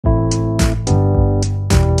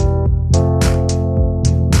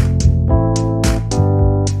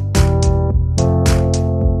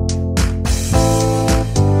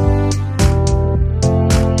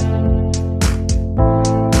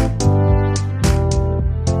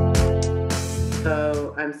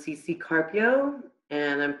Cece Carpio,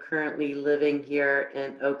 and I'm currently living here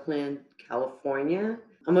in Oakland, California.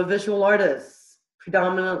 I'm a visual artist,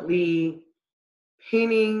 predominantly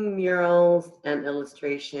painting, murals, and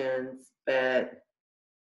illustrations, but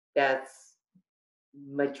that's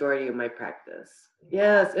majority of my practice.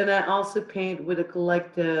 Yes, and I also paint with a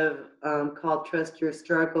collective called Trust Your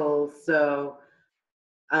Struggles. So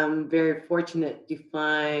I'm very fortunate to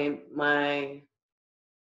find my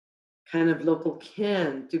kind of local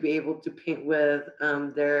kin to be able to paint with.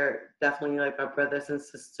 They're definitely like my brothers and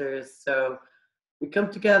sisters. So we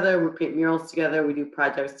come together, we paint murals together, we do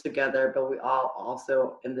projects together, but we all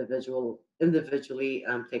also individually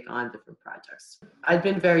take on different projects. I've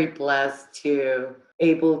been very blessed to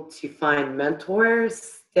able to find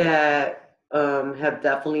mentors that have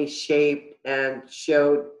definitely shaped and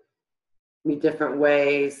showed me different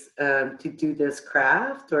ways to do this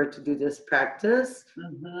craft or to do this practice.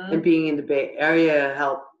 And being in the Bay Area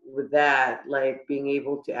helped with that, like being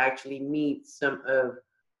able to actually meet some of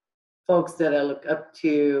folks that I look up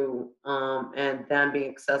to, and them being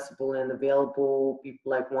accessible and available.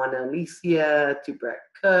 People like Juana Alicia to Brett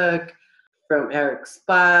Cook, from Eric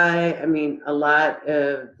Spy. I mean, a lot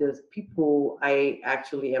of those people I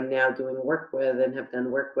actually am now doing work with and have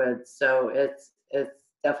done work with. So it's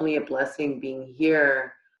definitely a blessing being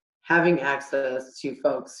here, having access to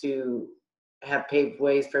folks who have paved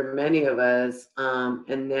ways for many of us,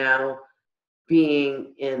 and now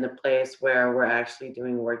being in a place where we're actually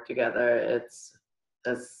doing work together.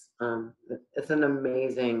 It's an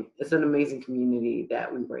amazing community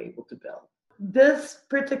that we were able to build. This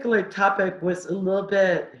particular topic was a little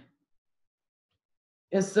bit,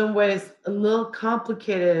 in some ways, a little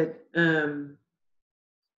complicated.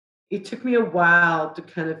 It took me a while to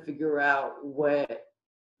kind of figure out what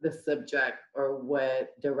the subject or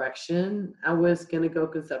what direction I was going to go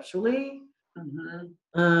conceptually.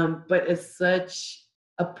 But it's such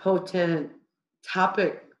a potent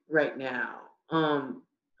topic right now.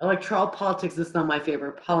 Electoral politics is not my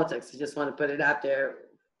favorite politics. I just want to put it out there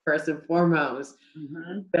first and foremost.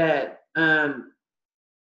 But in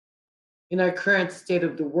our current state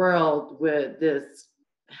of the world, with this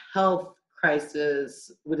health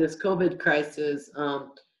crisis, with this COVID crisis,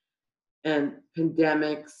 and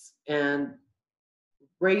pandemics and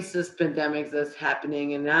racist pandemics that's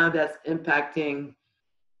happening, and now that's impacting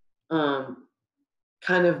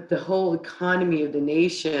kind of the whole economy of the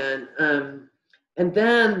nation. And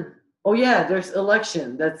then, oh yeah, there's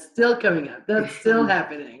election that's still coming up. That's still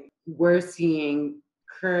happening. We're seeing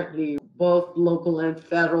currently both local and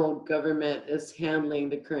federal government is handling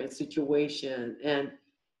the current situation,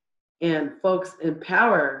 and folks in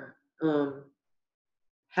power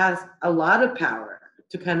has a lot of power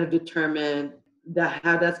to kind of determine that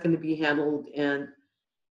how that's going to be handled, and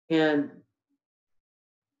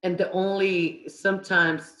the only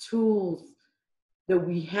sometimes tools that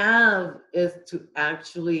we have is to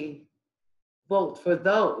actually vote for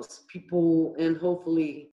those people and hope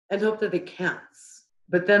that it counts.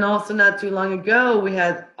 But then also not too long ago, we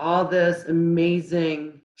had all this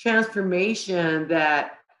amazing transformation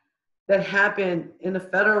that happened in the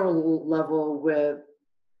federal level with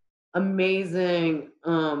amazing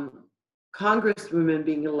congresswomen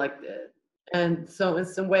being elected. And so in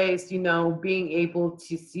some ways, being able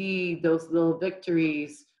to see those little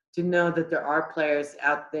victories, to know that there are players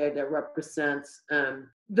out there that represent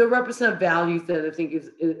values that I think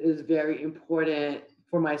is very important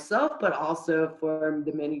for myself, but also for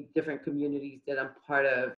the many different communities that I'm part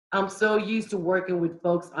of. I'm so used to working with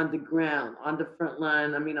folks on the ground, on the front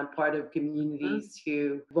line. I mean, I'm part of communities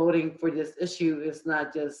who voting for this issue is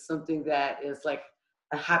not just something that is like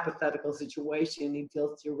a hypothetical situation. It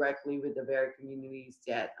deals directly with the very communities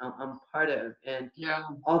that I'm part of. And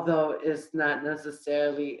although it's not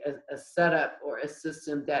necessarily a setup or a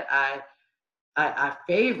system that I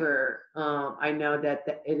favor, I know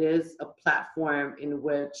that it is a platform in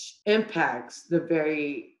which impacts the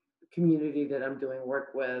very community that I'm doing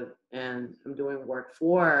work with and I'm doing work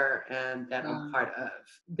for and that I'm part of.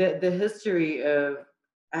 The history of,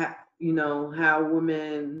 how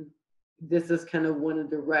women, this is kind of one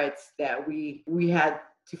of the rights that we had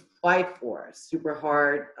to fight for super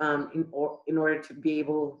hard in order to be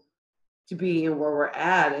able to be in where we're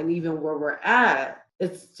at. And even where we're at,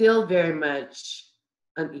 it's still very much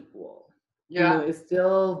unequal. It's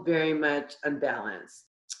still very much unbalanced.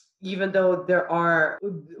 Even though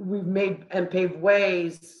we've made and paved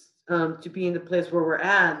ways to be in the place where we're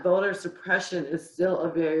at, voter suppression is still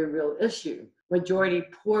a very real issue. Majority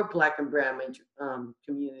poor Black and brown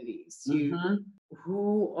communities.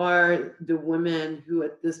 Who are the women who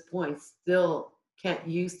at this point still can't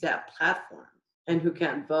use that platform? and who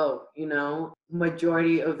can't vote, you know.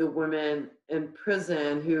 Majority of the women in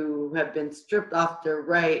prison who have been stripped off their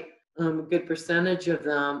right, a good percentage of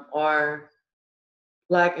them are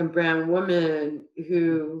Black and brown women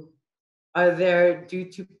who are there due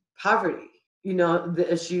to poverty. You know,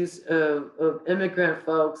 the issues of immigrant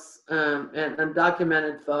folks, and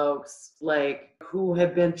undocumented folks, like, who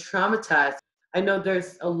have been traumatized. I know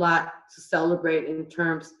there's a lot to celebrate in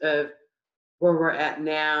terms of where we're at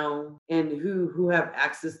now and who have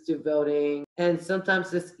access to voting. And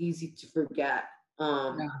sometimes it's easy to forget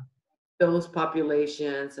Yeah. those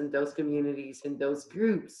populations and those communities and those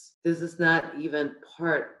groups. This is not even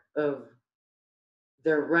part of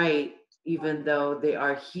their right, even though they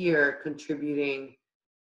are here contributing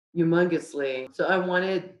humongously. So I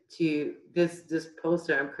wanted to this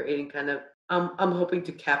poster I'm creating kind of I'm hoping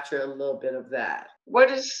to capture a little bit of that. What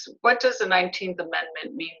does the 19th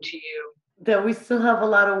Amendment mean to you? That we still have a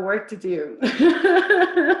lot of work to do.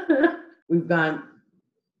 We've gone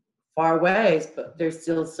far ways, but there's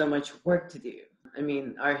still so much work to do. I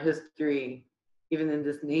mean, our history, even in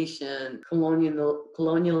this nation,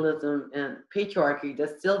 colonialism and patriarchy,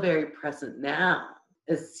 that's still very present now.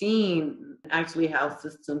 Is seeing actually how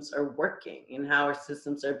systems are working and how our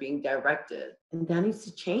systems are being directed. And that needs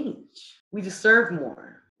to change. We deserve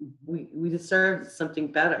more. We deserve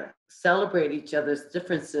something better. Celebrate each other's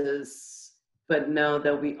differences, but know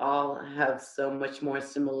that we all have so much more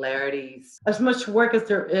similarities. As much work as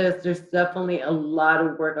there is, there's definitely a lot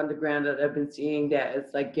of work on the ground that I've been seeing that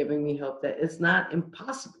it's like giving me hope that it's not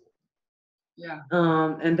impossible. Yeah.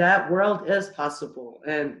 And that world is possible,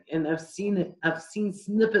 and I've seen it. I've seen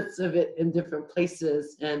snippets of it in different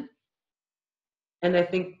places, and I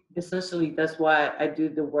think essentially that's why I do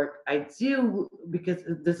the work I do, because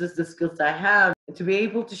this is the skills I have to be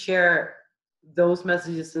able to share those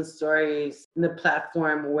messages and stories in a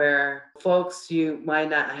platform where folks you might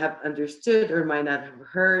not have understood or might not have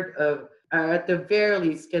heard of are at the very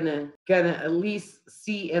least gonna at least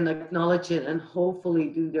see and acknowledge it, and hopefully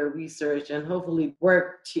do their research and hopefully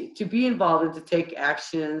work to be involved and to take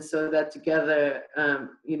action, so that together,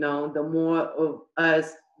 you know, the more of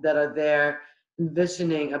us that are there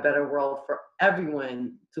envisioning a better world for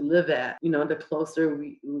everyone to live at, you know, the closer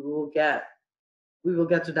we will get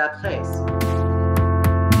to that place.